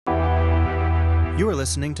You are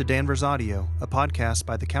listening to Danvers Audio, a podcast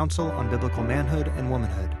by the Council on Biblical Manhood and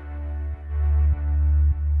Womanhood.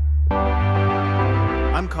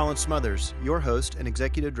 I'm Colin Smothers, your host and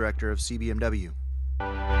Executive Director of CBMW.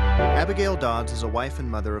 Abigail Dodds is a wife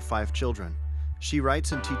and mother of 5 children. She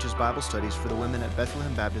writes and teaches Bible studies for the women at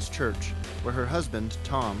Bethlehem Baptist Church, where her husband,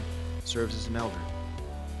 Tom, serves as an elder.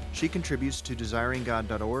 She contributes to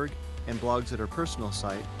desiringgod.org and blogs at her personal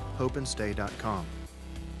site, hopeandstay.com.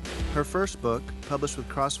 Her first book, published with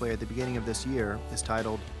Crossway at the beginning of this year, is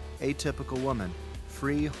titled Atypical Woman,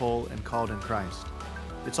 Free, Whole, and Called in Christ.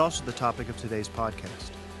 It's also the topic of today's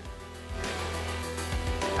podcast.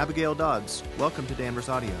 Abigail Dodds, welcome to Danvers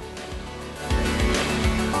Audio.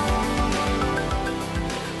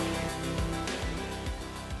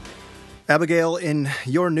 Abigail, in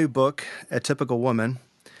your new book, Atypical Woman,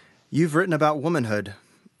 you've written about womanhood,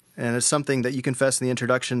 and it's something that you confess in the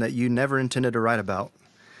introduction that you never intended to write about.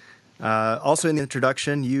 Also in the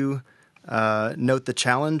introduction, you note the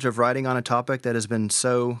challenge of writing on a topic that has been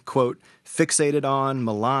so, quote, fixated on,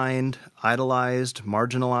 maligned, idolized,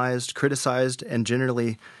 marginalized, criticized, and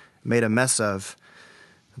generally made a mess of.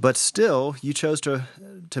 But still, you chose to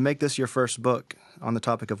make this your first book on the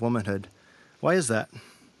topic of womanhood. Why is that?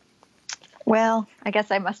 Well, I guess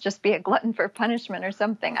I must just be a glutton for punishment or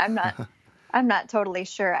something. I'm not totally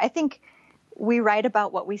sure. I think we write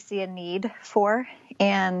about what we see a need for,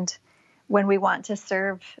 and when we want to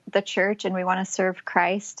serve the church and we want to serve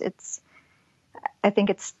Christ, I think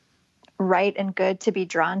it's right and good to be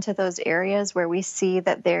drawn to those areas where we see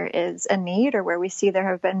that there is a need, or where we see there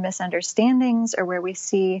have been misunderstandings, or where we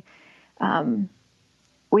see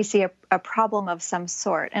a problem of some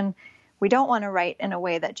sort. And we don't want to write in a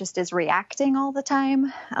way that just is reacting all the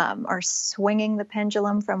time, or swinging the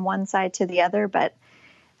pendulum from one side to the other. But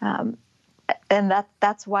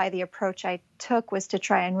that's why the approach I took was to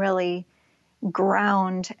try and really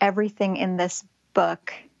ground everything in this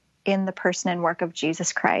book in the person and work of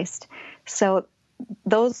Jesus Christ. So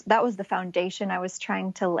that was the foundation I was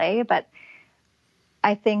trying to lay. But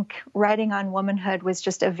I think writing on womanhood was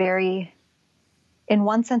just in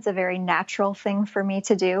one sense, a very natural thing for me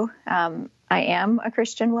to do. I am a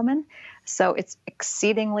Christian woman, so it's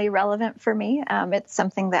exceedingly relevant for me. It's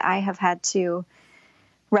something that I have had to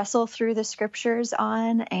wrestle through the scriptures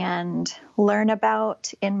on and learn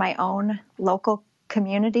about in my own local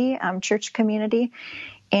community, church community.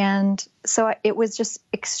 And so it was just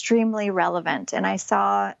extremely relevant. And I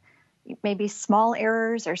saw maybe small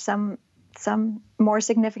errors or some more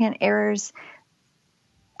significant errors.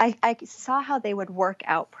 I saw how they would work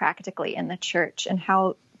out practically in the church and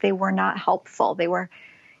how they were not helpful.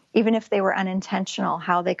 Even if they were unintentional,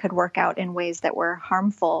 how they could work out in ways that were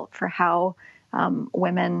harmful for how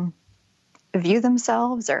women view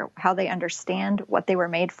themselves or how they understand what they were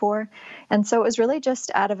made for. And so it was really just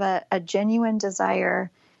out of a genuine desire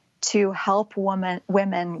to help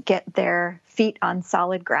women get their feet on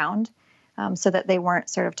solid ground, so that they weren't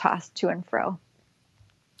sort of tossed to and fro.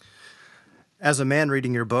 As a man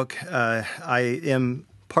reading your book, I am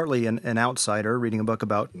partly an outsider reading a book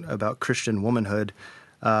about Christian womanhood.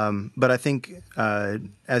 But I think,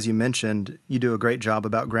 as you mentioned, you do a great job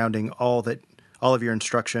about grounding all of your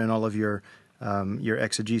instruction, all of your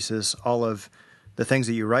exegesis, all of the things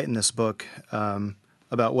that you write in this book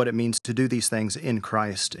about what it means to do these things in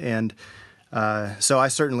Christ. And so I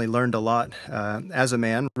certainly learned a lot as a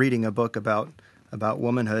man reading a book about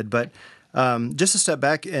womanhood. But just to step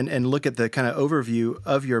back and look at the kind of overview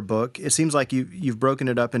of your book, it seems like you've broken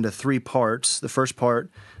it up into 3 parts. The first part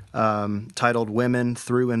titled Women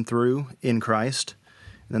Through and Through in Christ.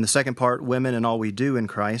 And then the second part, Women and All We Do in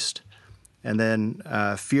Christ. And then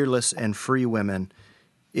Fearless and Free Women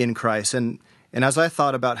in Christ. And as I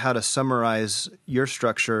thought about how to summarize your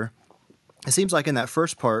structure, it seems like in that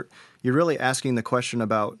first part, you're really asking the question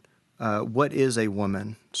about what is a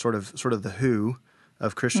woman, sort of the who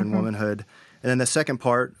of Christian womanhood. And then the second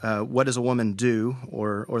part, what does a woman do,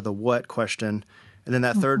 or the what question. And then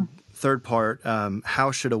that third part,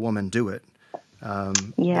 how should a woman do it?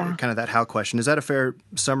 Kind of that how question. Is that a fair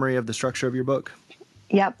summary of the structure of your book?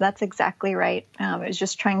 Yep, that's exactly right. It was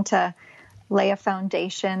just trying to lay a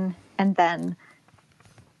foundation and then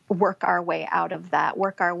work our way out of that,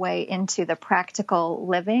 work our way into the practical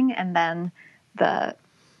living, and then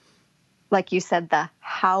like you said, the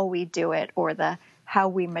how we do it, or the how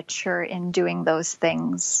we mature in doing those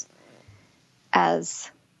things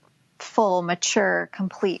as full, mature,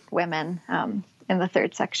 complete women in the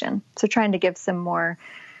third section. So trying to give some more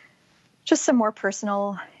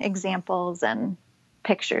personal examples and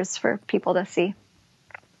pictures for people to see.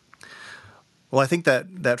 Well, I think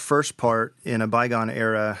that first part in a bygone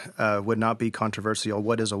era would not be controversial.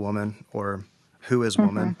 What is a woman, or who is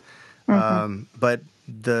woman? But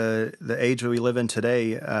the age that we live in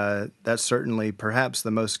today, that's certainly perhaps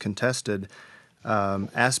the most contested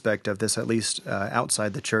aspect of this, at least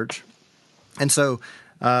outside the church. And so,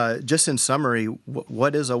 just in summary,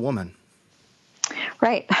 what is a woman?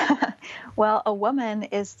 Right. Well, a woman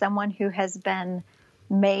is someone who has been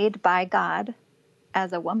made by God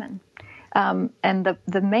as a woman. And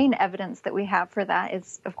the main evidence that we have for that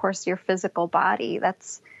is, of course, your physical body.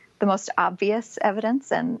 That's the most obvious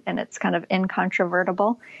evidence, and it's kind of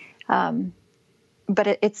incontrovertible. But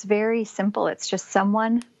it's very simple. It's just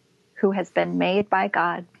someone who has been made by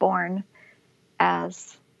God, born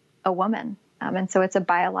as a woman. And so it's a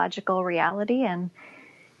biological reality. And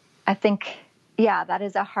I think, that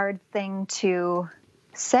is a hard thing to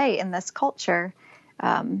say in this culture,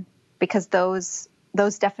 because those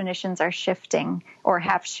definitions are shifting or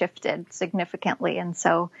have shifted significantly. And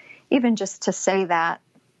so even just to say that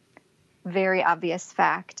very obvious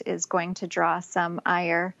fact is going to draw some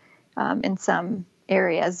ire in some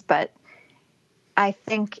areas. But I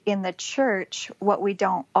think in the church, what we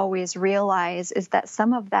don't always realize is that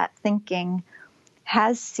some of that thinking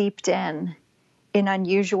has seeped in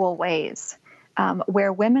unusual ways,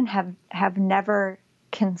 where women have never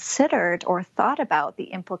considered or thought about the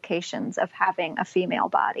implications of having a female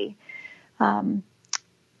body. And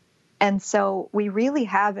so we really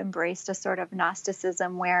have embraced a sort of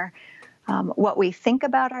Gnosticism where what we think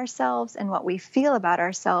about ourselves and what we feel about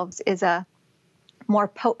ourselves is a more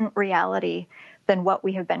potent reality than what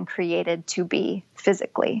we have been created to be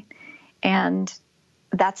physically. And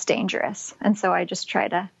that's dangerous. And so I just try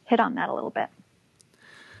to hit on that a little bit.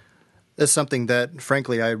 That's something that,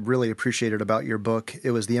 frankly, I really appreciated about your book.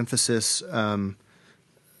 It was the emphasis on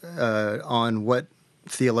what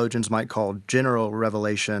theologians might call general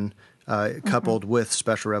revelation, coupled with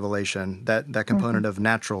special revelation, that component of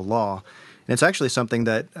natural law. And it's actually something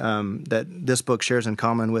that that this book shares in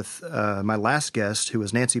common with my last guest, who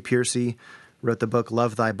was Nancy Piercy, wrote the book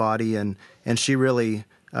Love Thy Body, and she really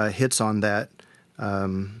hits on that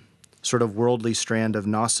sort of worldly strand of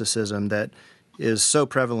Gnosticism that is so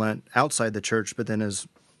prevalent outside the church, but then is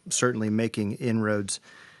certainly making inroads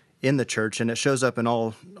in the church, and it shows up in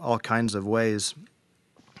all kinds of ways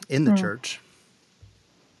in the church.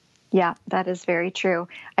 Yeah, that is very true.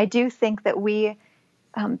 I do think that we,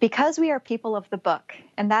 because we are people of the book,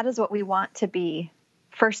 and that is what we want to be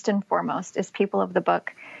first and foremost, is people of the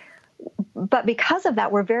book. But because of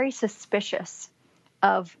that, we're very suspicious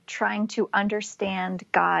of trying to understand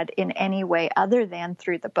God in any way other than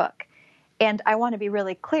through the book. And I want to be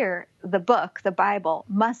really clear, the book, the Bible,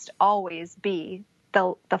 must always be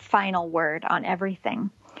the final word on everything.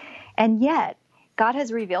 And yet, God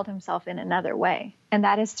has revealed himself in another way, and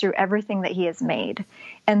that is through everything that he has made.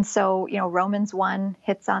 And so, Romans 1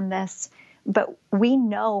 hits on this, but we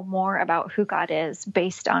know more about who God is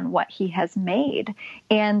based on what he has made.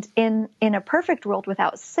 And in a perfect world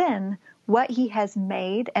without sin, what he has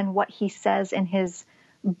made and what he says in his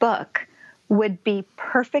book would be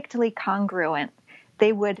perfectly congruent.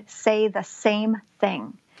 They would say the same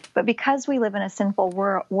thing. But because we live in a sinful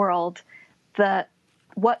world,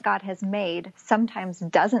 what God has made sometimes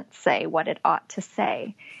doesn't say what it ought to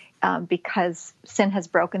say, because sin has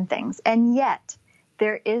broken things. And yet,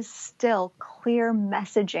 there is still clear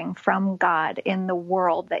messaging from God in the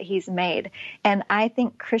world that he's made. And I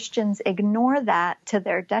think Christians ignore that to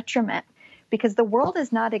their detriment, because the world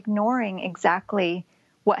is not ignoring exactly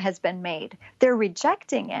what has been made. They're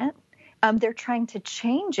rejecting it. They're trying to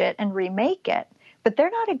change it and remake it, but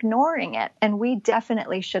they're not ignoring it. And we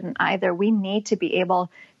definitely shouldn't either. We need to be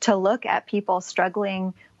able to look at people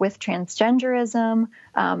struggling with transgenderism,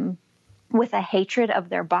 with a hatred of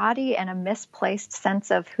their body and a misplaced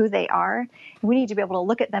sense of who they are. We need to be able to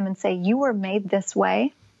look at them and say, you were made this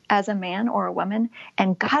way as a man or a woman,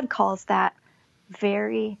 and God calls that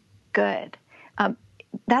very good.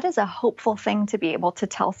 That is a hopeful thing to be able to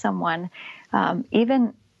tell someone,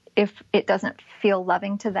 even if it doesn't feel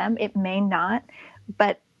loving to them. It may not,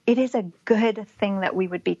 but it is a good thing that we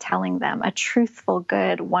would be telling them, a truthful,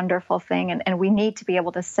 good, wonderful thing. And we need to be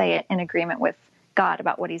able to say it in agreement with God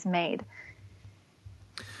about what he's made.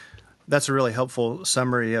 That's a really helpful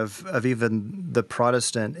summary of even the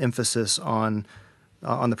Protestant emphasis on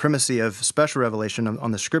the primacy of special revelation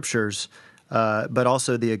on the scriptures, but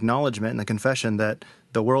also the acknowledgement and the confession that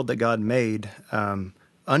the world that God made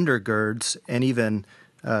undergirds and even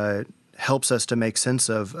helps us to make sense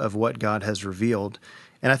of what God has revealed.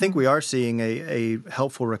 And I think we are seeing a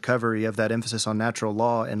helpful recovery of that emphasis on natural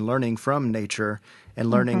law and learning from nature and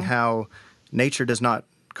learning how nature does not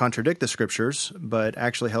contradict the scriptures, but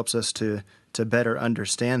actually helps us to better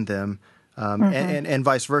understand them, and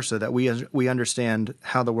vice versa, that we understand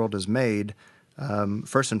how the world is made,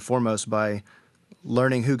 first and foremost by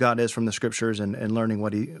learning who God is from the scriptures and learning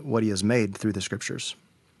what he has made through the scriptures.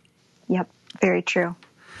 Yep, very true.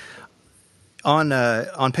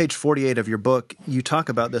 On page 48 of your book, you talk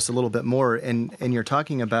about this a little bit more, and you're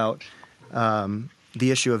talking about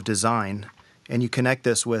the issue of design, and you connect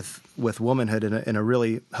this with womanhood in a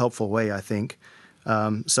really helpful way, I think.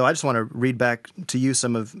 So I just want to read back to you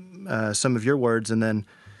some of your words, and then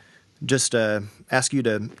just ask you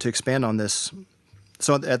to expand on this.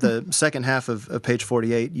 So at the second half of page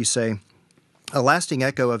 48, you say, "A lasting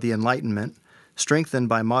echo of the Enlightenment, strengthened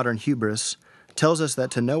by modern hubris, tells us that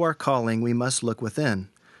to know our calling, we must look within.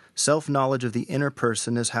 Self-knowledge of the inner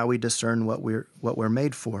person is how we discern what we're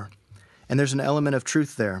made for. And there's an element of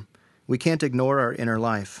truth there. We can't ignore our inner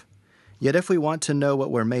life. Yet if we want to know what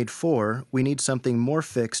we're made for, we need something more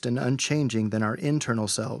fixed and unchanging than our internal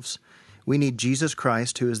selves. We need Jesus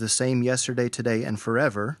Christ, who is the same yesterday, today, and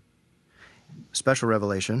forever," special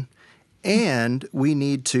revelation, "and we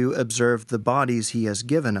need to observe the bodies he has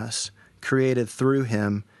given us, created through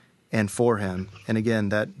him and for him." And again,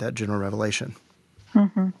 that general revelation.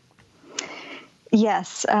 Mm-hmm.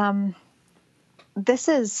 Yes. This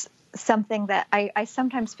is something that I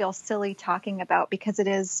sometimes feel silly talking about because it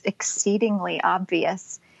is exceedingly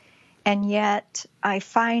obvious. And yet I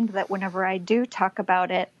find that whenever I do talk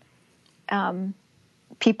about it,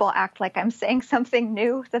 people act like I'm saying something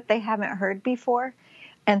new that they haven't heard before.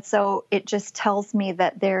 And so it just tells me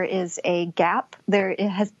that there is a gap.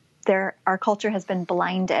 Our culture has been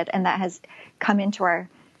blinded, and that has come into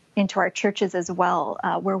our churches as well,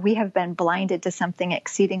 where we have been blinded to something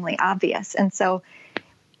exceedingly obvious. And so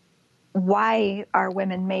why are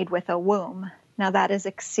women made with a womb? Now that is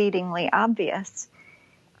exceedingly obvious.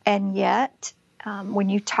 And yet, when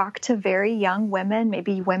you talk to very young women,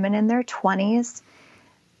 maybe women in their 20s,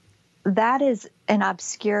 that is an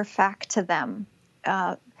obscure fact to them.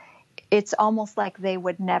 It's almost like they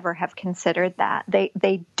would never have considered that.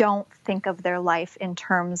 They don't think of their life in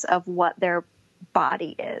terms of what their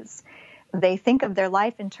body is. They think of their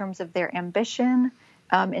life in terms of their ambition,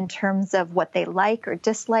 in terms of what they like or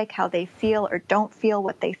dislike, how they feel or don't feel,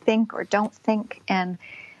 what they think or don't think. And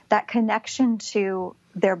that connection to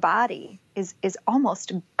their body is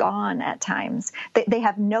almost gone at times. They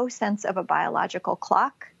have no sense of a biological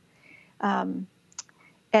clock. And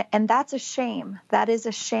that's a shame. That is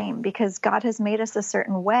a shame, because God has made us a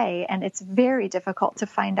certain way, and it's very difficult to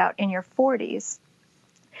find out in your 40s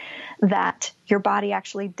that your body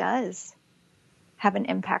actually does have an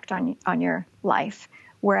impact on your life.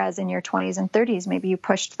 Whereas in your 20s and 30s, maybe you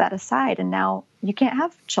pushed that aside and now you can't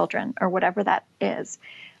have children or whatever that is.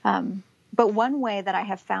 But one way that I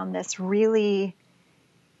have found this really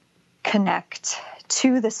connect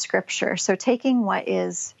to the scripture, so taking what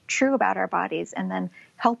is true about our bodies and then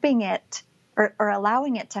helping it or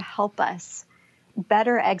allowing it to help us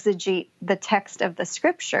better exegete the text of the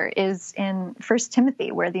scripture, is in 1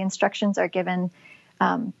 Timothy, where the instructions are given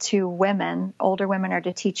to women. Older women are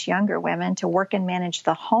to teach younger women to work and manage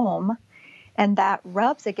the home. And that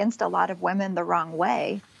rubs against a lot of women the wrong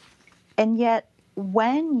way. And yet,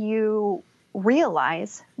 when you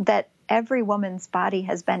realize that every woman's body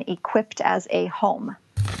has been equipped as a home,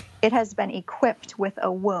 it has been equipped with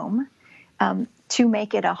a womb to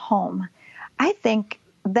make it a home, I think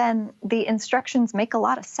then the instructions make a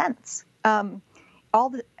lot of sense. God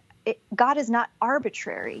is not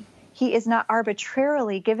arbitrary. He is not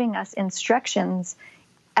arbitrarily giving us instructions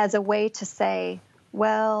as a way to say,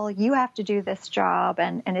 well, you have to do this job,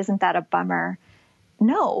 and isn't that a bummer?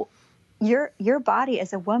 No, your body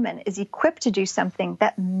as a woman is equipped to do something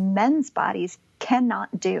that men's bodies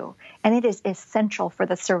cannot do, and it is essential for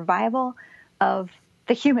the survival of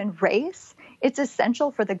the human race. It's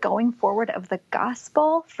essential for the going forward of the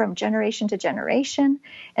gospel from generation to generation.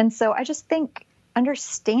 And so I just think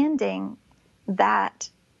understanding that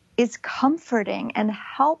is comforting and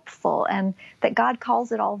helpful, and that God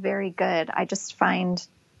calls it all very good. I just find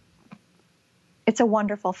it's a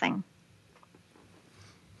wonderful thing.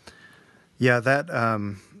 Yeah, that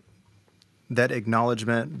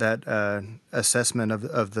acknowledgement, that assessment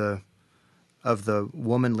of the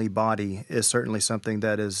womanly body is certainly something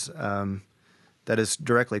that is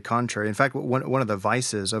directly contrary. In fact, one of the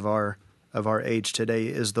vices of our age today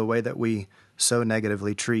is the way that we so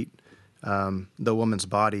negatively treat the woman's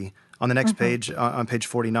body. On the next page, on page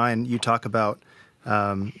 49, you talk about,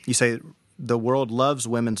 you say, the world loves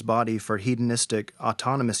women's body for hedonistic,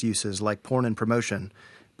 autonomous uses like porn and promotion,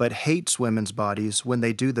 but hates women's bodies when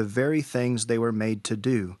they do the very things they were made to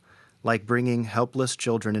do, like bringing helpless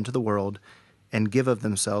children into the world and give of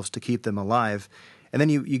themselves to keep them alive. And then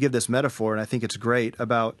you give this metaphor, and I think it's great,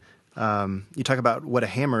 about you talk about what a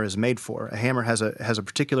hammer is made for. A hammer has a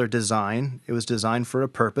particular design. It was designed for a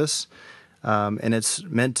purpose, and it's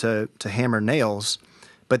meant to hammer nails.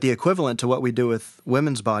 But the equivalent to what we do with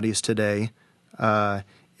women's bodies today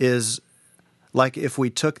is like if we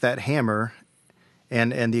took that hammer,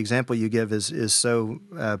 and the example you give is so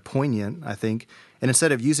poignant, I think, and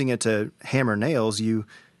instead of using it to hammer nails, you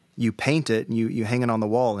paint it and you hang it on the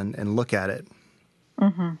wall and look at it.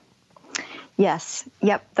 Mm-hmm. Yes.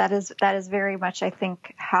 Yep. That is very much, I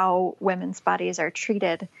think, how women's bodies are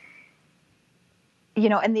treated.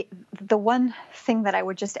 And the one thing that I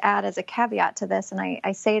would just add as a caveat to this, and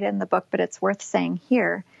I say it in the book, but it's worth saying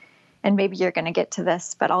here, and maybe you're going to get to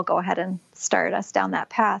this, but I'll go ahead and start us down that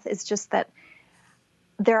path, is just that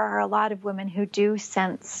there are a lot of women who do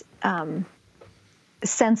sense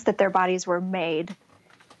that their bodies were made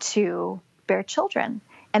to bear children,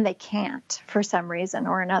 and they can't for some reason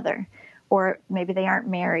or another, or maybe they aren't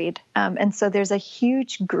married. And so there's a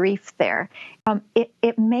huge grief there.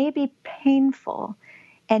 It may be painful,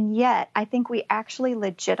 and yet I think we actually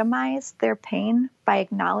legitimize their pain by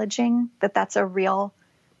acknowledging that that's a real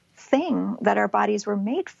thing that our bodies were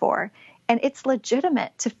made for. And it's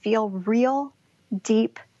legitimate to feel real,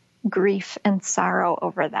 deep grief and sorrow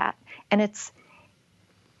over that. And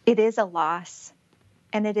it is a loss,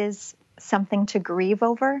 and it is something to grieve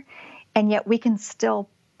over. And yet we can still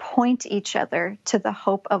point each other to the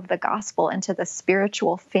hope of the gospel and to the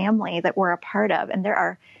spiritual family that we're a part of. And there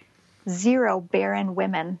are 0 barren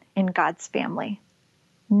women in God's family.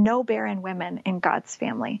 No barren women in God's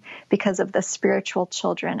family because of the spiritual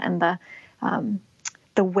children and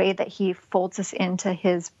the way that he folds us into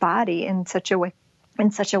his body in such a way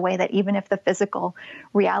that even if the physical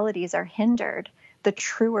realities are hindered, the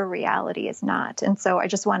truer reality is not. And so I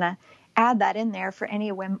just want to add that in there for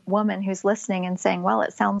any woman who's listening and saying, well,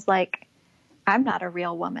 it sounds like I'm not a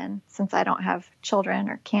real woman since I don't have children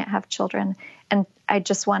or can't have children. And I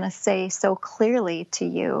just want to say so clearly to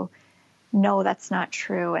you, no, that's not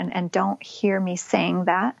true. And don't hear me saying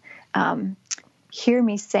that. Hear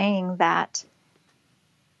me saying that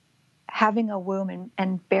having a womb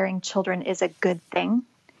and bearing children is a good thing.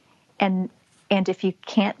 And if you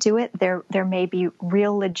can't do it, there may be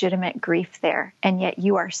real legitimate grief there. And yet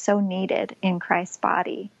you are so needed in Christ's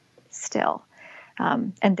body still.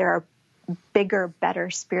 And there are bigger, better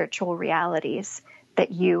spiritual realities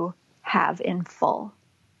that you have in full.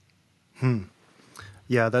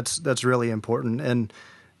 Yeah, that's really important. And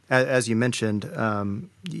as you mentioned,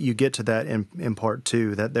 you get to that in part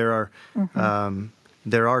two, that there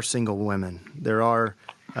are single women, there are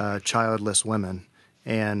childless women,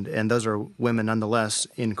 and those are women nonetheless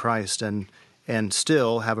in Christ, and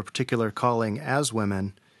still have a particular calling as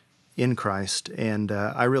women in Christ. And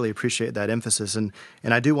I really appreciate that emphasis, and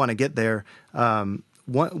I do want to get there.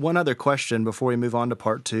 One other question before we move on to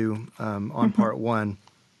part two. Part one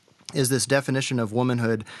is this definition of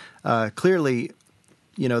womanhood. Clearly,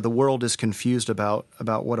 the world is confused about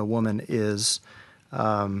what a woman is.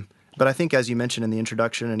 But I think, as you mentioned in the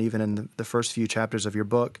introduction and even in the first few chapters of your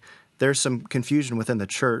book, there's some confusion within the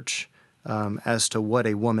church as to what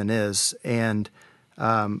a woman is. And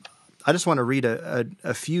I just want to read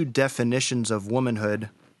a few definitions of womanhood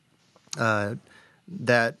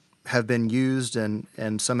that have been used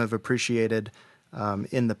and some have appreciated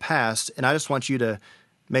in the past. And I just want you to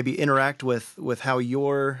maybe interact with how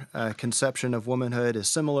your conception of womanhood is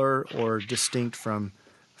similar or distinct from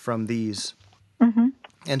these. Mm-hmm.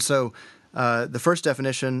 And so the first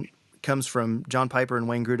definition comes from John Piper and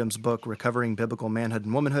Wayne Grudem's book, Recovering Biblical Manhood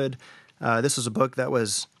and Womanhood. This is a book that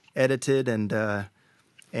was edited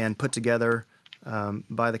and put together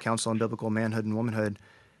by the Council on Biblical Manhood and Womanhood.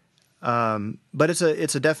 But it's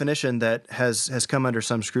a definition that has come under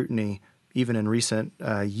some scrutiny even in recent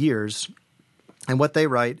years. And what they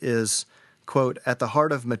write is, quote, "At the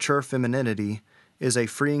heart of mature femininity is a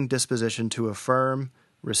freeing disposition to affirm,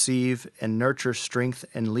 receive, and nurture strength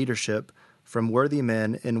and leadership from worthy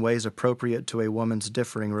men in ways appropriate to a woman's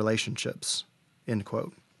differing relationships," end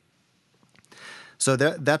quote. So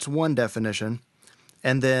that's one definition.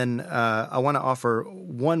 And then I want to offer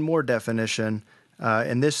one more definition,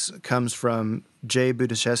 and this comes from Jay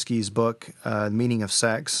Budiszewski's book, Meaning of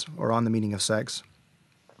Sex, or On the Meaning of Sex.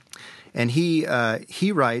 And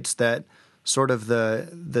he writes that sort of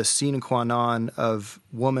the sine qua non of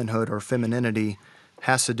womanhood or femininity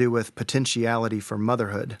has to do with potentiality for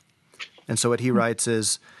motherhood. And so what he writes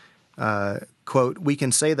is, quote, "We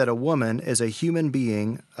can say that a woman is a human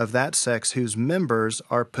being of that sex whose members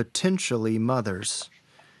are potentially mothers."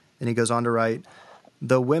 And he goes on to write,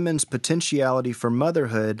 "The woman's potentiality for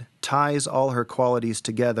motherhood ties all her qualities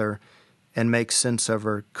together and makes sense of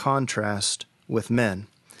her contrast with men."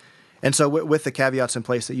 And so with the caveats in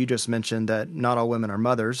place that you just mentioned, that not all women are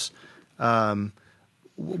mothers,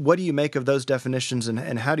 what do you make of those definitions,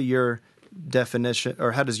 and how do your definition,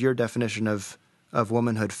 or how does your definition of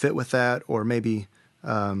womanhood fit with that, or maybe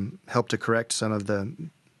help to correct some of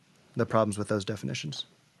the problems with those definitions?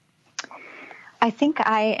 I think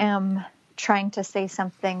I am trying to say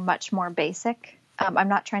something much more basic. I'm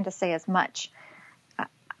not trying to say as much.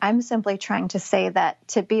 I'm simply trying to say that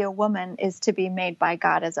to be a woman is to be made by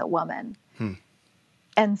God as a woman.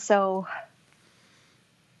 And so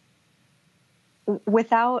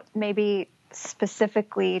without maybe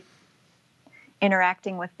specifically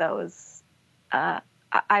interacting with those,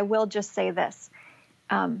 I will just say this.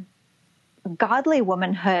 Godly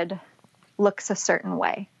womanhood looks a certain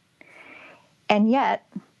way. And yet,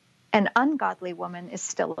 an ungodly woman is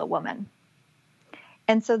still a woman.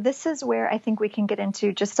 And so this is where I think we can get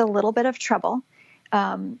into just a little bit of trouble.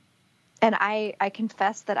 And I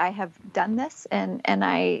confess that I have done this, and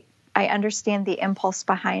I understand the impulse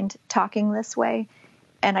behind talking this way.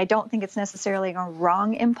 And I don't think it's necessarily a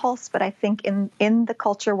wrong impulse, but I think in the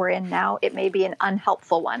culture we're in now, it may be an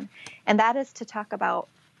unhelpful one. And that is to talk about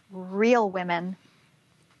real women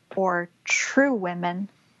or true women.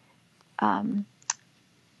 And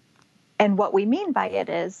what we mean by it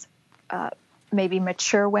is maybe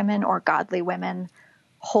mature women or godly women,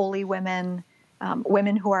 holy women,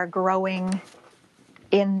 women who are growing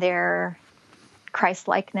in their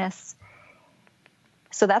Christ-likeness.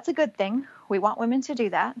 So that's a good thing. We want women to do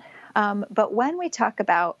that. But when we talk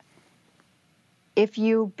about if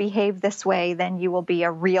you behave this way, then you will be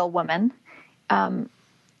a real woman,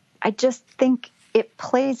 I just think it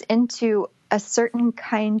plays into a certain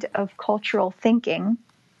kind of cultural thinking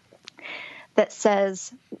that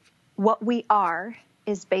says what we are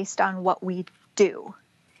is based on what we do.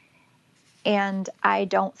 And I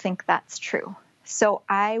don't think that's true. So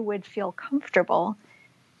I would feel comfortable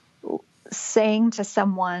saying to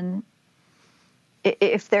someone,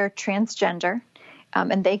 if they're transgender,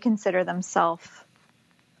 and they consider themselves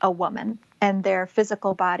a woman and their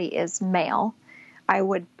physical body is male, I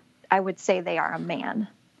would say they are a man.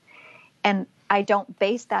 And I don't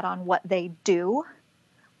base that on what they do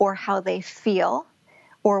or how they feel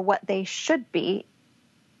or what they should be.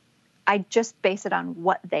 I just base it on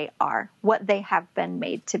what they are, what they have been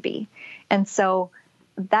made to be. And so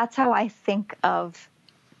that's how I think of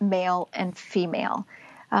male and female.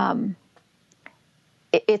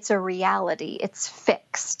 It's a reality. It's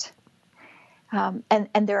fixed.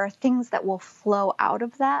 And there are things that will flow out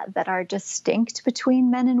of that are distinct between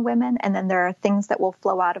men and women. And then there are things that will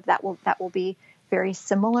flow out of that will be very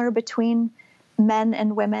similar between men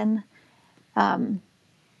and women.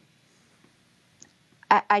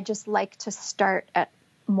 I just like to start at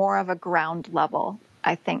more of a ground level,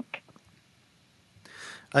 I think.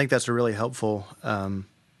 I think that's a really helpful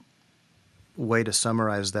way to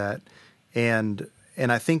summarize that. And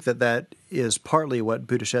I think that is partly what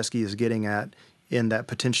Budiszewski is getting at in that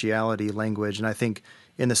potentiality language. And I think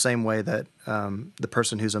in the same way that the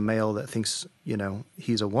person who's a male that thinks,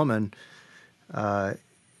 he's a woman,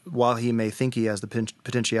 while he may think he has the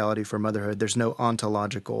potentiality for motherhood, there's no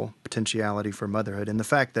ontological potentiality for motherhood. And the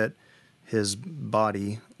fact that his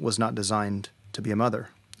body was not designed to be a mother,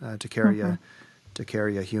 to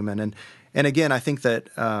carry a human. And again, I think that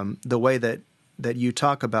the way that you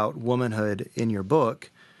talk about womanhood in your book,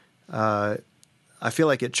 I feel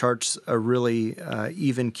like it charts a really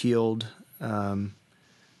even-keeled,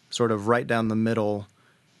 sort of right down the middle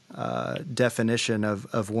definition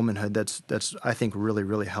of womanhood that's I think really,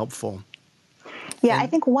 really helpful. Yeah, I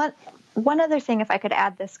think one other thing, if I could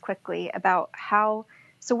add this quickly, about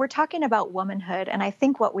so we're talking about womanhood, and I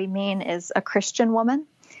think what we mean is a Christian woman.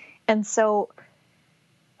 And so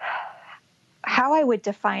how I would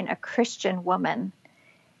define a Christian woman,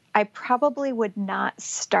 I probably would not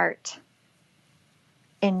start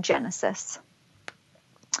in Genesis.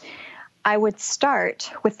 I would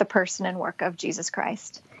start with the person and work of Jesus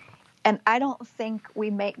Christ. And I don't think we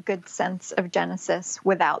make good sense of Genesis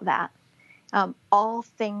without that. All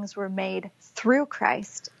things were made through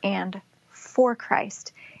Christ and for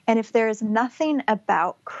Christ. And if there is nothing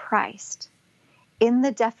about Christ in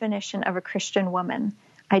the definition of a Christian woman,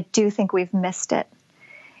 I do think we've missed it.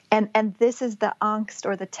 And this is the angst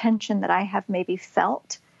or the tension that I have maybe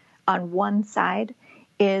felt on one side,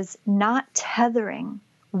 is not tethering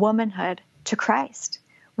womanhood to Christ.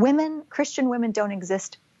 Christian women don't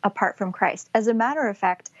exist apart from Christ. As a matter of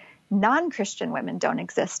fact, non-Christian women don't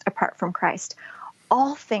exist apart from Christ.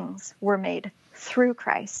 All things were made through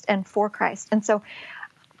Christ and for Christ. And so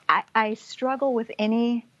I struggle with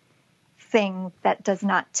anything that does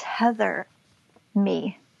not tether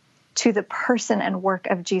me to the person and work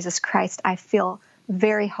of Jesus Christ. I feel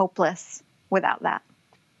very hopeless without that.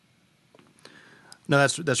 No,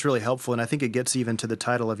 that's really helpful, and I think it gets even to the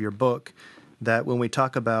title of your book, that when we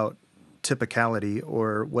talk about typicality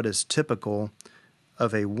or what is typical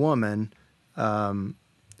of a woman,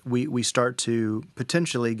 we start to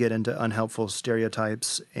potentially get into unhelpful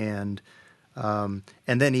stereotypes and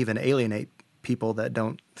then even alienate people that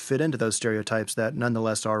don't fit into those stereotypes that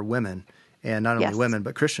nonetheless are women, and not only Yes. women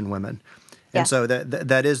but Christian women. And Yes. so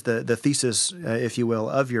that is the thesis, if you will,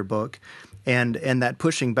 of your book, and that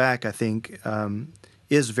pushing back, I think,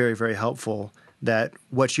 is very, very helpful. That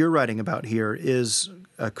what you're writing about here is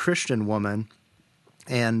a Christian woman,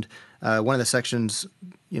 and one of the sections,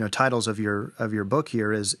 titles of your book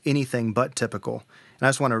here is "Anything But Typical." And I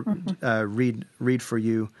just want to read for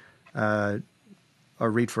you, or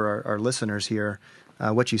read for our listeners here,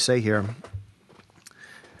 what you say here.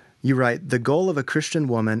 You write, "The goal of a Christian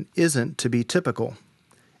woman isn't to be typical,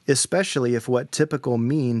 especially if what typical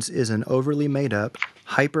means is an overly made-up,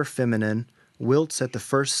 hyper-feminine, wilts at the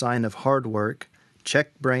first sign of hard work,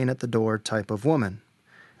 check brain at the door type of woman.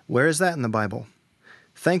 Where is that in the Bible?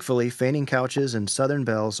 Thankfully, fainting couches and southern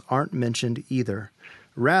belles aren't mentioned either.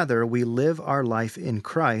 Rather, we live our life in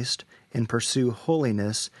Christ and pursue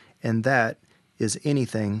holiness, and that is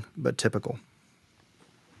anything but typical."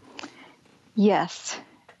 Yes.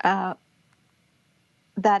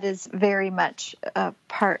 That is very much a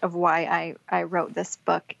part of why I wrote this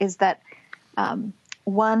book, is that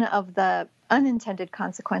one of the unintended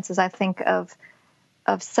consequences, I think, of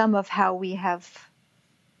some of how we have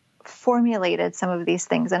formulated some of these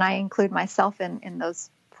things, and I include myself in those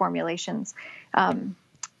formulations. And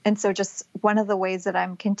so just one of the ways that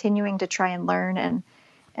I'm continuing to try and learn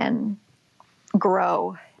and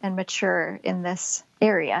grow and mature in this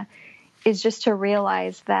area is just to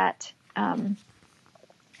realize that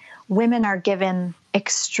women are given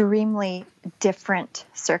extremely different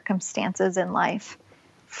circumstances in life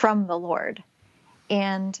from the Lord.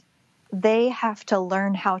 And they have to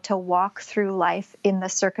learn how to walk through life in the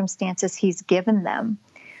circumstances He's given them,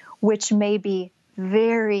 which may be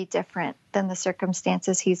very different than the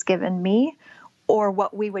circumstances He's given me, or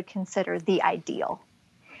what we would consider the ideal.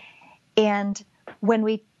 And when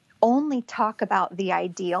we only talk about the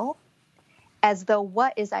ideal, as though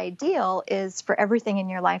what is ideal is for everything in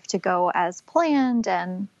your life to go as planned,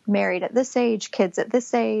 and married at this age, kids at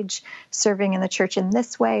this age, serving in the church in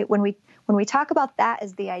this way. When we talk about that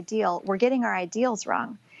as the ideal, we're getting our ideals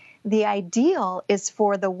wrong. The ideal is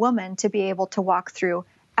for the woman to be able to walk through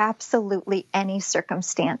absolutely any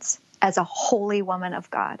circumstance as a holy woman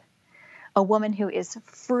of God, a woman who is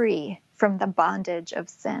free from the bondage of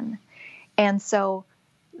sin. And so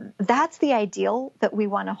that's the ideal that we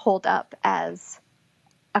want to hold up as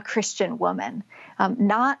a Christian woman,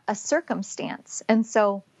 not a circumstance. And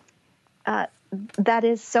so that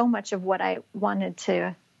is so much of what I wanted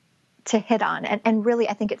to hit on. And really,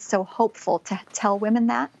 I think it's so hopeful to tell women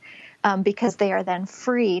that, because they are then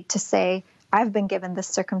free to say, I've been given this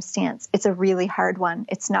circumstance. It's a really hard one.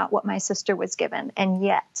 It's not what my sister was given. And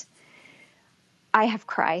yet I have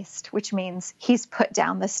Christ, which means He's put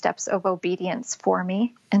down the steps of obedience for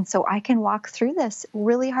me. And so I can walk through this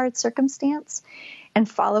really hard circumstance and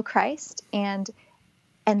follow Christ and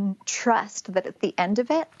trust that at the end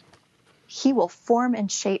of it, He will form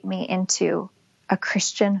and shape me into a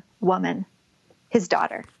Christian woman, His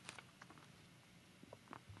daughter.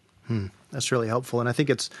 That's really helpful. And I think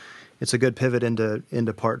it's a good pivot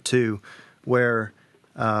into part two, where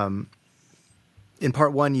in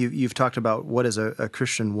part one, you've talked about what is a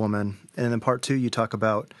Christian woman, and in part two, you talk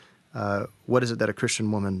about what is it that a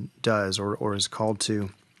Christian woman does or is called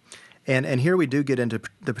to. And here we do get into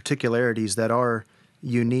the particularities that are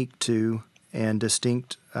unique to and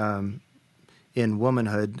distinct in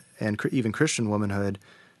womanhood, and even Christian womanhood,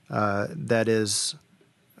 that is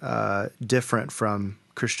different from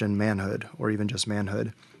Christian manhood or even just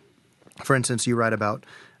manhood. For instance, you write about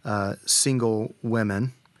single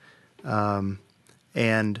women,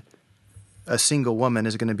 and a single woman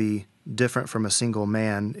is going to be different from a single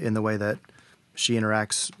man in the way that she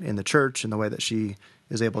interacts in the church, in the way that she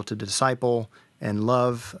is able to disciple and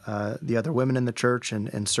love the other women in the church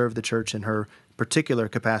and serve the church in her particular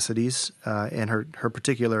capacities and her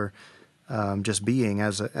particular just being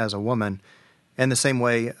as a woman. And the same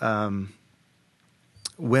way,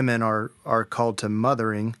 women are called to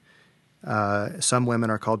mothering. Some women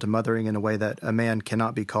are called to mothering in a way that a man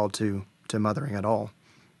cannot be called to mothering at all.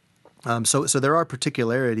 So there are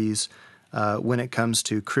particularities when it comes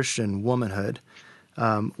to Christian womanhood.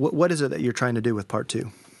 What is it that you're trying to do with part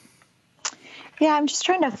 2? Yeah, I'm just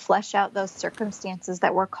trying to flesh out those circumstances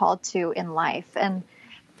that we're called to in life. And,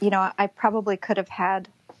 I probably could have had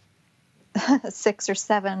 6 or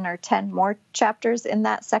 7 or 10 more chapters in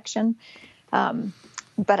that section.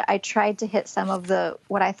 But I tried to hit some of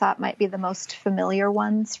what I thought might be the most familiar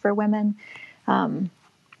ones for women.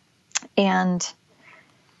 And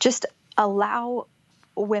just allow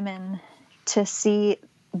women to see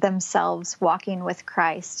themselves walking with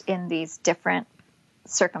Christ in these different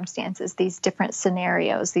circumstances, these different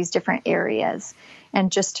scenarios, these different areas,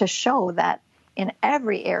 and just to show that in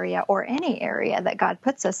every area or any area that God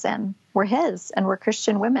puts us in, we're His and we're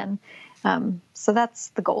Christian women. So that's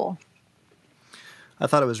the goal. I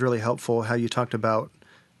thought it was really helpful how you talked about,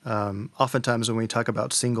 oftentimes when we talk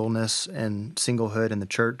about singleness and singlehood in the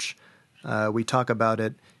church, we talk about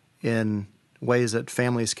it in ways that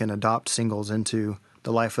families can adopt singles into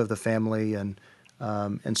the life of the family and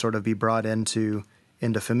sort of be brought into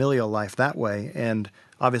familial life that way. And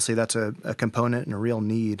obviously that's a component and a real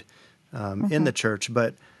need in the church.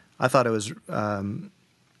 But I thought it was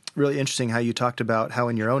really interesting how you talked about how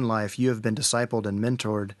in your own life you have been discipled and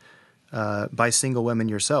mentored by single women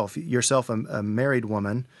yourself a married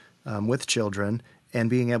woman with children, and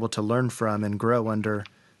being able to learn from and grow under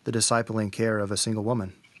the discipling care of a single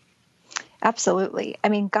woman. Absolutely. I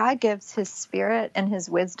mean, God gives His Spirit and His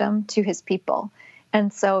wisdom to His people.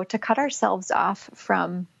 And so to cut ourselves off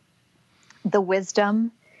from the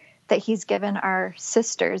wisdom that He's given our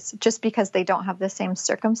sisters just because they don't have the same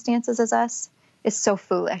circumstances as us is so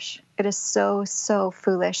foolish. It is so, so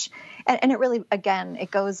foolish. And it really, again, it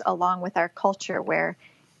goes along with our culture where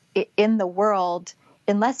in the world,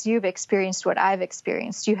 unless you've experienced what I've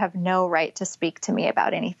experienced, you have no right to speak to me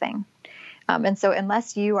about anything. And so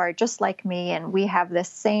unless you are just like me and we have this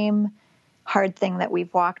same hard thing that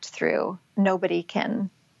we've walked through, nobody can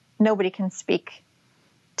speak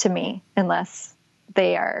to me unless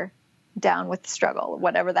they are down with the struggle,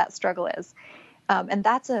 whatever that struggle is. And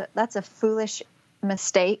that's a foolish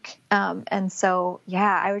mistake. And so,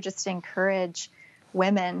 I would just encourage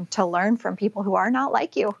women to learn from people who are not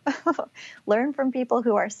like you. Learn from people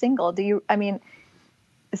who are single.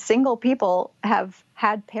 Single people have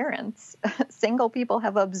had parents. Single people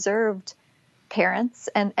have observed parents.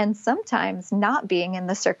 And sometimes not being in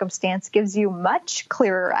the circumstance gives you much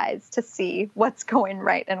clearer eyes to see what's going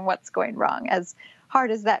right and what's going wrong, as hard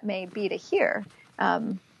as that may be to hear.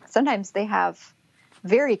 Sometimes they have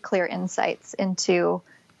very clear insights into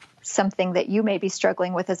something that you may be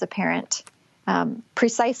struggling with as a parent,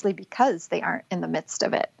 precisely because they aren't in the midst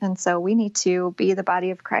of it. And so we need to be the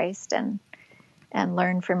body of Christ and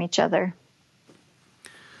learn from each other.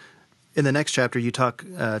 In the next chapter, you talk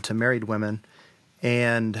to married women,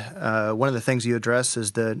 and one of the things you address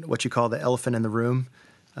is what you call the elephant in the room,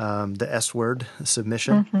 the S word,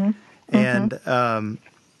 submission. Mm-hmm. And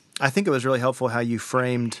I think it was really helpful how you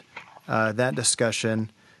framed that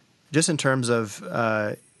discussion, just in terms of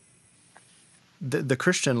the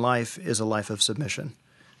Christian life is a life of submission.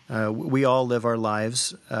 We all live our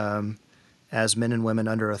lives as men and women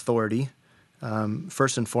under authority.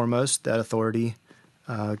 First and foremost, that authority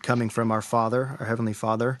coming from our Father, our Heavenly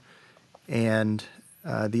Father, and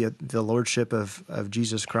the Lordship of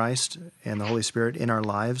Jesus Christ and the Holy Spirit in our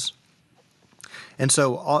lives. And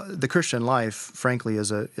so the Christian life, frankly,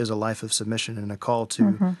 is a life of submission and a call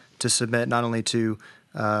to submit not only to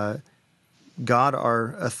God,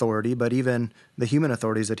 our authority, but even the human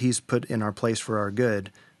authorities that He's put in our place for our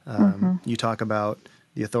good. You talk about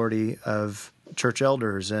the authority of church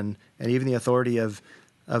elders and even the authority of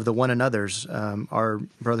the one another's, our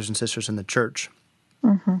brothers and sisters in the church.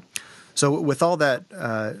 Mm-hmm. So with all that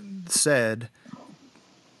said,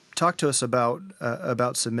 talk to us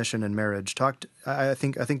about submission in marriage. I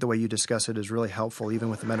think the way you discuss it is really helpful, even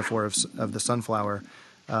with the metaphor of the sunflower.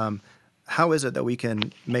 How is it that we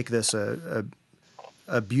can make this a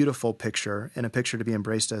beautiful picture and a picture to be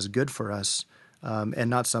embraced as good for us, and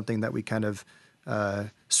not something that we kind of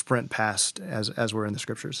sprint past as we're in the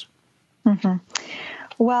Scriptures? Mm-hmm.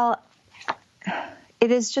 Well,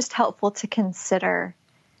 it is just helpful to consider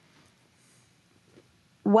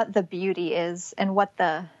what the beauty is and what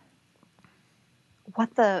the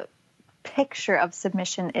picture of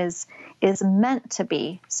submission is meant to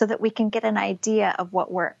be, so that we can get an idea of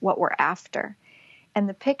what we're after. And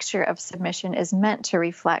the picture of submission is meant to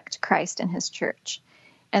reflect Christ and His church.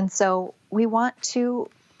 And so we want to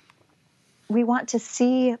we want to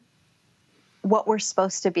see what we're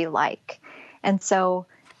supposed to be like. And so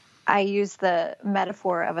I use the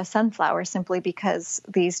metaphor of a sunflower simply because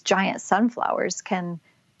these giant sunflowers can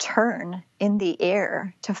turn in the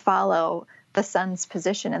air to follow the sun's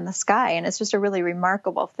position in the sky. And it's just a really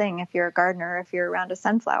remarkable thing if you're a gardener, if you're around a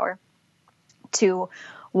sunflower, to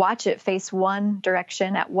watch it face one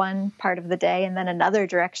direction at one part of the day and then another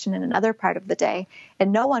direction in another part of the day.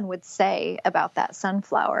 And no one would say about that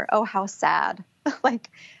sunflower, oh, how sad, like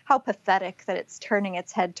how pathetic that it's turning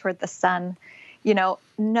its head toward the sun.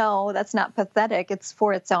 No, that's not pathetic. It's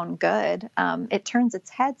for its own good. It turns its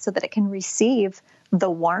head so that it can receive the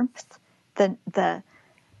warmth, the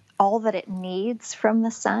all that it needs from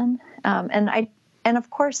the sun. And of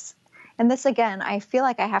course, and this again, I feel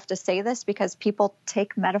like I have to say this because people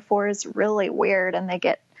take metaphors really weird and they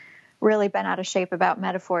get really bent out of shape about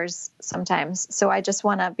metaphors sometimes. So I just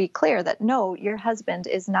want to be clear that no, your husband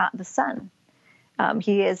is not the sun.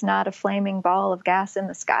 He is not a flaming ball of gas in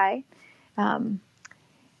the sky.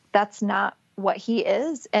 That's not what he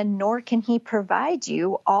is, and nor can he provide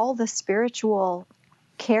you all the spiritual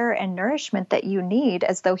care and nourishment that you need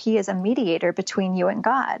as though he is a mediator between you and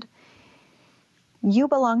God. You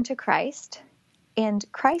belong to Christ, and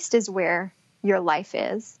Christ is where your life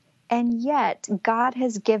is, and yet God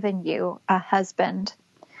has given you a husband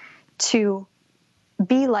to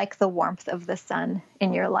be like the warmth of the sun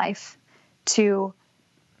in your life, to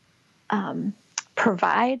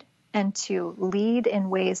provide and to lead in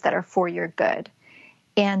ways that are for your good.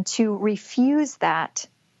 And to refuse that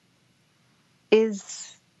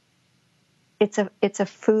it's a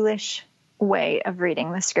foolish way of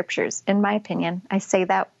reading the scriptures, in my opinion. I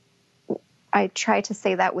try to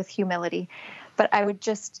say that with humility, but I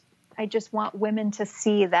just want women to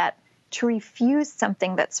see that to refuse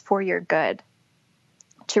something that's for your good,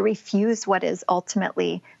 to refuse what is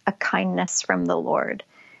ultimately a kindness from the Lord,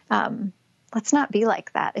 let's not be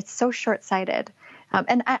like that. It's so short-sighted.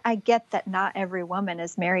 And I get that not every woman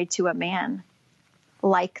is married to a man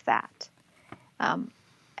like that.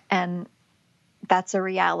 And that's a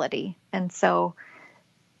reality. And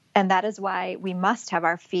that is why we must have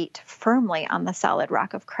our feet firmly on the solid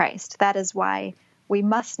rock of Christ. That is why we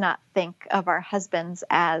must not think of our husbands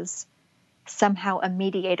as somehow a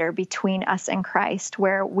mediator between us and Christ,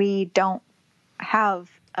 where we don't have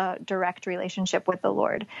a direct relationship with the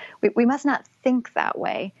Lord. We must not think that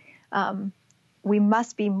way. We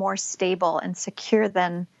must be more stable and secure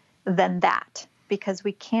than that, because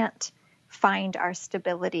we can't find our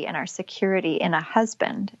stability and our security in a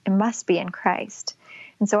husband. It must be in Christ.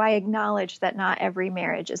 And so I acknowledge that not every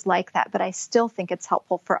marriage is like that, but I still think it's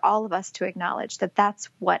helpful for all of us to acknowledge that that's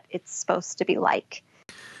what it's supposed to be like.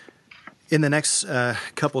 In the next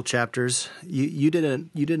couple chapters, you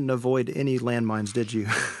didn't avoid any landmines, did you?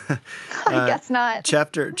 I guess not.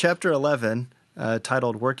 Chapter 11,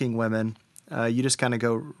 titled "Working Women," you just kind of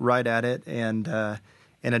go right at it and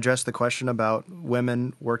address the question about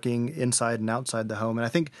women working inside and outside the home. And I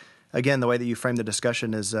think, again, the way that you frame the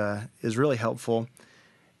discussion is really helpful.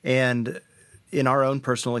 And in our own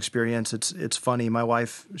personal experience, it's funny. My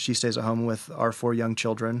wife, she stays at home with our 4 young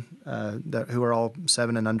children who are all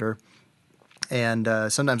 7 and under. And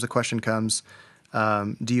sometimes the question comes,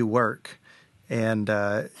 do you work? And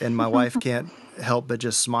my wife can't help but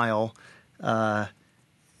just smile.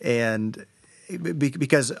 And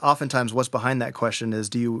because oftentimes what's behind that question is,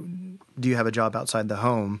 do you have a job outside the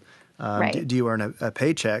home? Right. Do you earn a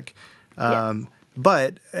paycheck? Yes.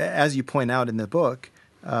 But as you point out in the book,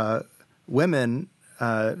 women,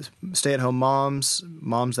 stay-at-home moms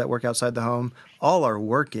that work outside the home, all are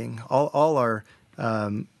working. All are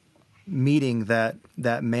meeting that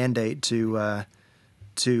mandate to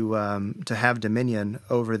have dominion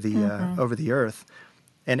over the earth,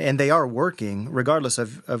 and they are working regardless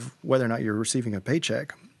of whether or not you're receiving a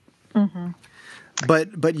paycheck. Mm-hmm.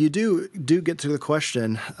 But you do get to the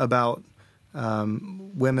question about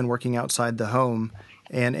women working outside the home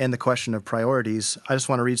and the question of priorities. I just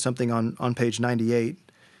want to read something on page 98.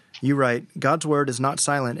 You write, "God's word is not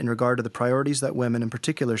silent in regard to the priorities that women in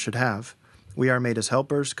particular should have. We are made as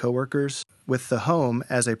helpers, co-workers, with the home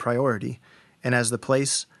as a priority and as the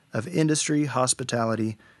place of industry,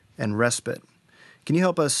 hospitality, and respite." Can you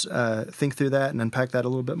help us think through that and unpack that a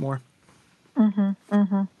little bit more? Mm-hmm,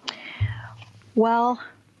 mm-hmm. Well,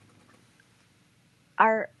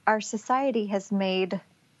 our society has made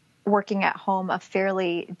working at home a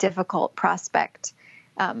fairly difficult prospect,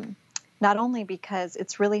 not only because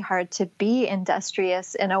it's really hard to be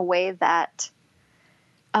industrious in a way that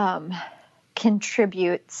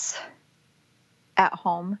contributes at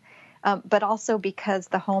home, but also because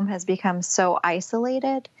the home has become so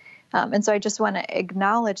isolated And so I just want to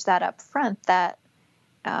acknowledge that up front, that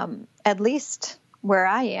at least where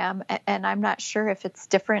I am, and I'm not sure if it's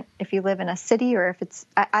different if you live in a city or if it's,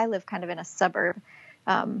 I live kind of in a suburb.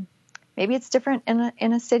 Maybe it's different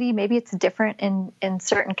in a city, maybe it's different in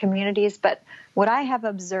certain communities, but what I have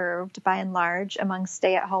observed by and large among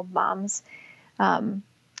stay-at-home moms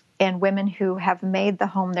and women who have made the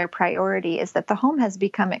home their priority is that the home has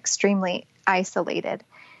become extremely isolated.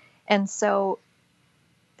 And so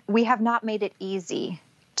we have not made it easy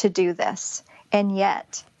to do this, and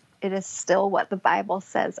yet it is still what the Bible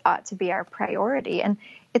says ought to be our priority. And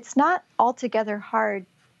it's not altogether hard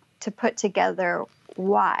to put together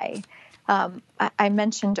why. I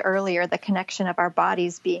mentioned earlier the connection of our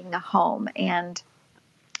bodies being a home, and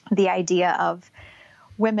the idea of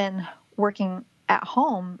women working at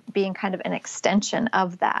home being kind of an extension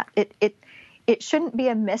of that. It shouldn't be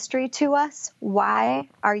a mystery to us why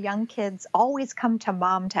our young kids always come to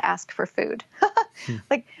mom to ask for food.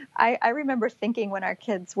 Like I remember thinking when our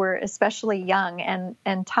kids were especially young,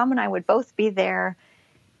 and Tom and I would both be there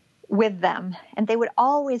with them, and they would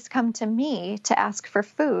always come to me to ask for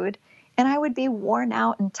food, and I would be worn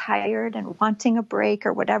out and tired and wanting a break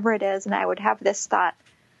or whatever it is, and I would have this thought,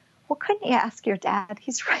 well, couldn't you ask your dad?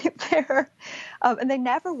 He's right there. And they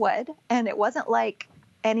never would. And it wasn't like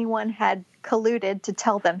anyone had colluded to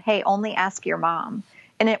tell them, hey, only ask your mom.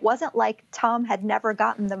 And it wasn't like Tom had never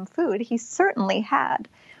gotten them food. He certainly had.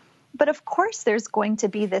 But of course, there's going to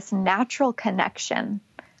be this natural connection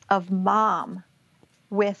of mom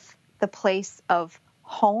with the place of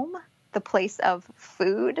home, the place of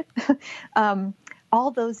food,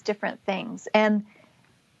 all those different things. And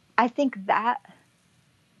I think that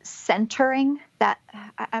centering, that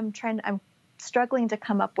I'm struggling to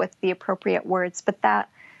come up with the appropriate words, but that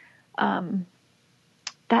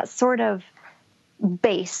sort of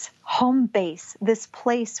base, home base, this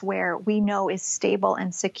place where we know is stable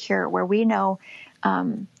and secure, where we know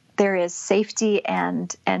there is safety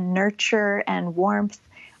and nurture and warmth,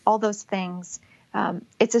 all those things.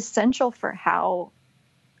 It's essential for how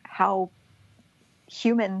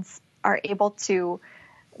humans are able to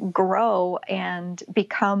grow and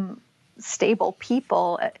become stable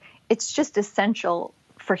people. It's just essential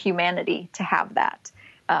for humanity to have that.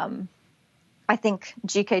 I think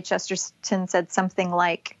G.K. Chesterton said something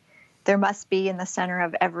like, there must be in the center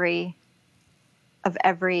of every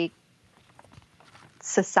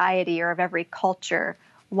society or of every culture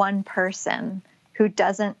one person who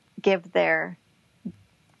doesn't give their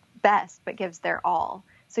best but gives their all.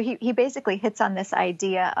 So he basically hits on this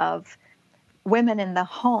idea of women in the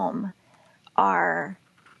home are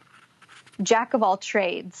jack of all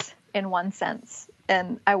trades in one sense.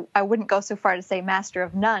 And I wouldn't go so far to say master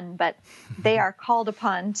of none, but they are called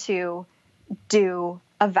upon to do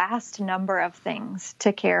a vast number of things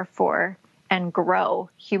to care for and grow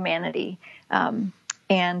humanity.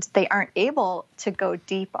 And they aren't able to go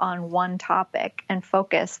deep on one topic and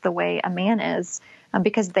focus the way a man is,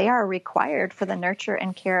 because they are required for the nurture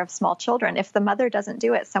and care of small children. If the mother doesn't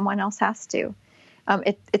do it, someone else has to.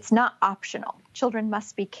 It's not optional. Children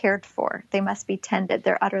must be cared for. They must be tended.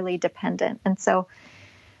 They're utterly dependent. And so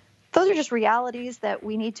those are just realities that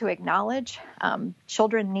we need to acknowledge.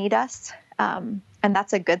 Children need us, and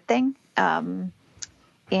that's a good thing. And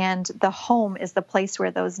the home is the place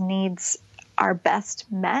where those needs are best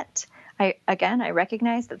met. I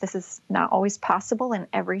recognize that this is not always possible in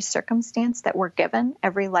every circumstance that we're given.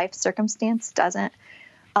 Every life circumstance doesn't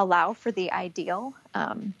allow for the ideal.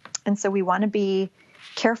 And so we want to be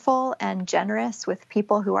careful and generous with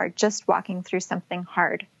people who are just walking through something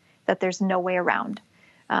hard that there's no way around.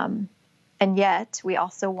 And yet we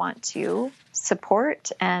also want to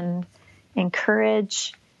support and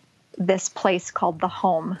encourage this place called the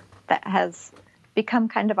home that has become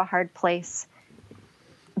kind of a hard place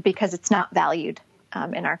because it's not valued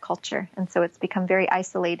in our culture. And so it's become very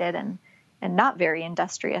isolated and not very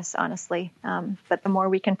industrious, honestly. But the more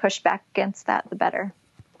we can push back against that, the better.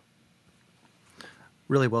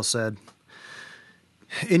 Really well said.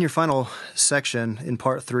 In your final section, in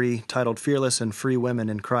part 3, titled "Fearless and Free Women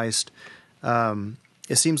in Christ,"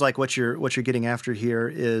 it seems like what you're getting after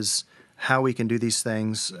here is how we can do these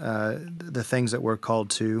things, the things that we're called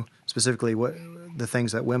to, specifically what the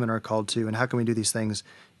things that women are called to, and how can we do these things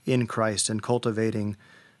in Christ and cultivating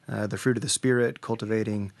the fruit of the Spirit,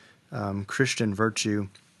 cultivating Christian virtue.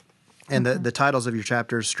 And the titles of your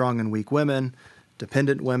chapters: Strong and Weak Women,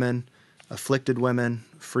 Dependent Women, Afflicted Women,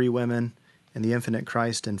 Free Women, and the Infinite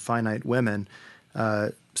Christ and Finite Women.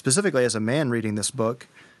 Specifically, as a man reading this book,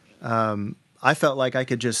 I felt like I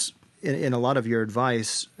could just, in a lot of your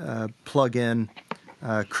advice, plug in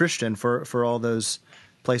Christian for all those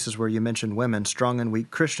places where you mentioned women, strong and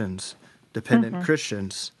weak Christians, dependent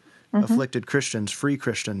Christians, afflicted Christians, free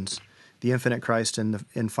Christians, the infinite Christ and the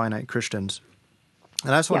infinite Christians.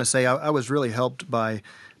 And I just want to say I was really helped by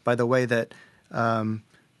the way that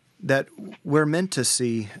that we're meant to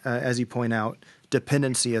see, as you point out,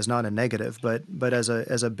 dependency as not a negative, but as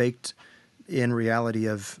a baked in reality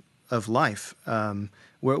of life.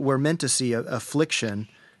 We're meant to see affliction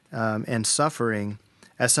and suffering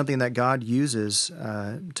as something that God uses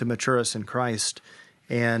to mature us in Christ,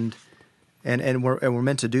 and we're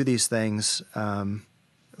meant to do these things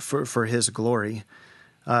for His glory.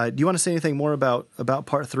 Do you want to say anything more about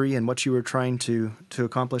part 3 and what you were trying to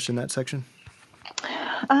accomplish in that section?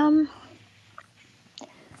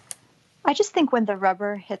 I just think when the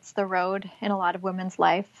rubber hits the road in a lot of women's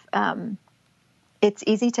life, it's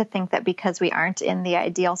easy to think that because we aren't in the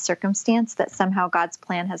ideal circumstance that somehow God's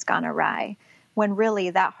plan has gone awry, when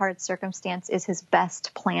really that hard circumstance is His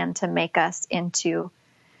best plan to make us into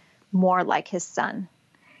more like His Son.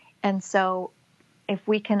 And so if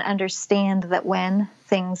we can understand that when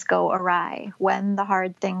things go awry, when the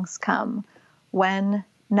hard things come, when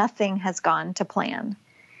nothing has gone to plan,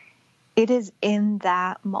 it is in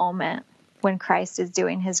that moment when Christ is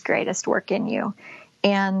doing His greatest work in you.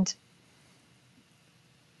 And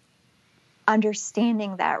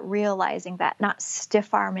understanding that, realizing that, not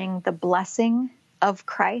stiff-arming the blessing of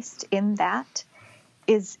Christ in that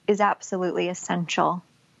is absolutely essential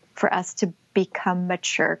for us to become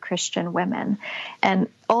mature Christian women. And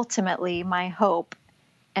ultimately, my hope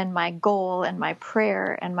and my goal and my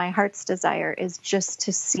prayer and my heart's desire is just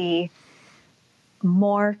to see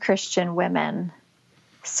more Christian women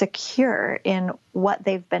secure in what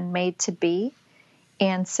they've been made to be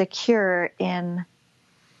and secure in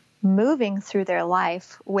moving through their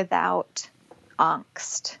life without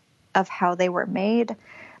angst of how they were made,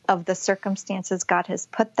 of the circumstances God has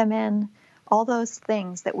put them in, all those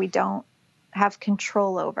things that we don't have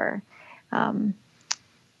control over.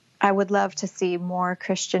 I would love to see more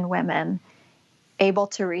Christian women able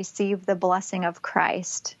to receive the blessing of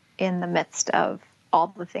Christ in the midst of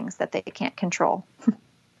all the things that they can't control.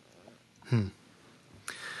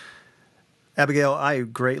 Abigail, I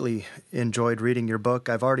greatly enjoyed reading your book.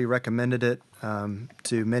 I've already recommended it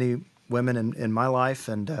to many women in my life,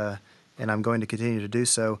 and I'm going to continue to do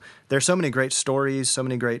so. There's so many great stories, so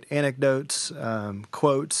many great anecdotes,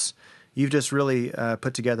 quotes. You've just really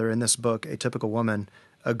put together in this book, A Typical Woman,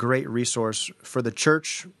 a great resource for the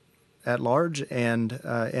church at large and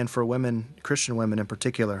for women, Christian women in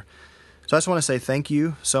particular. So I just want to say thank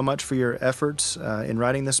you so much for your efforts in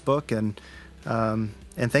writing this book, and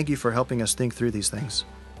thank you for helping us think through these things.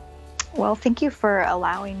 Well, thank you for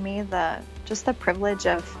allowing me the privilege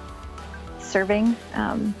of serving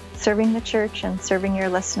the church and serving your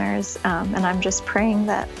listeners. And I'm just praying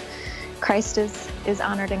that Christ is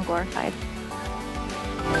honored and glorified.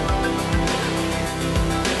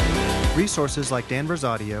 Resources like Danvers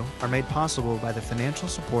Audio are made possible by the financial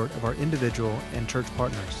support of our individual and church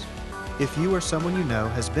partners. If you or someone you know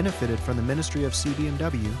has benefited from the ministry of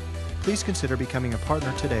CBMW, please consider becoming a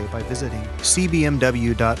partner today by visiting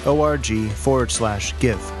cbmw.org/give.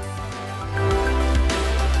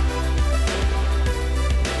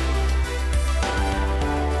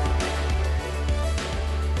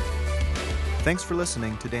 Thanks for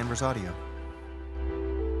listening to Danvers Audio.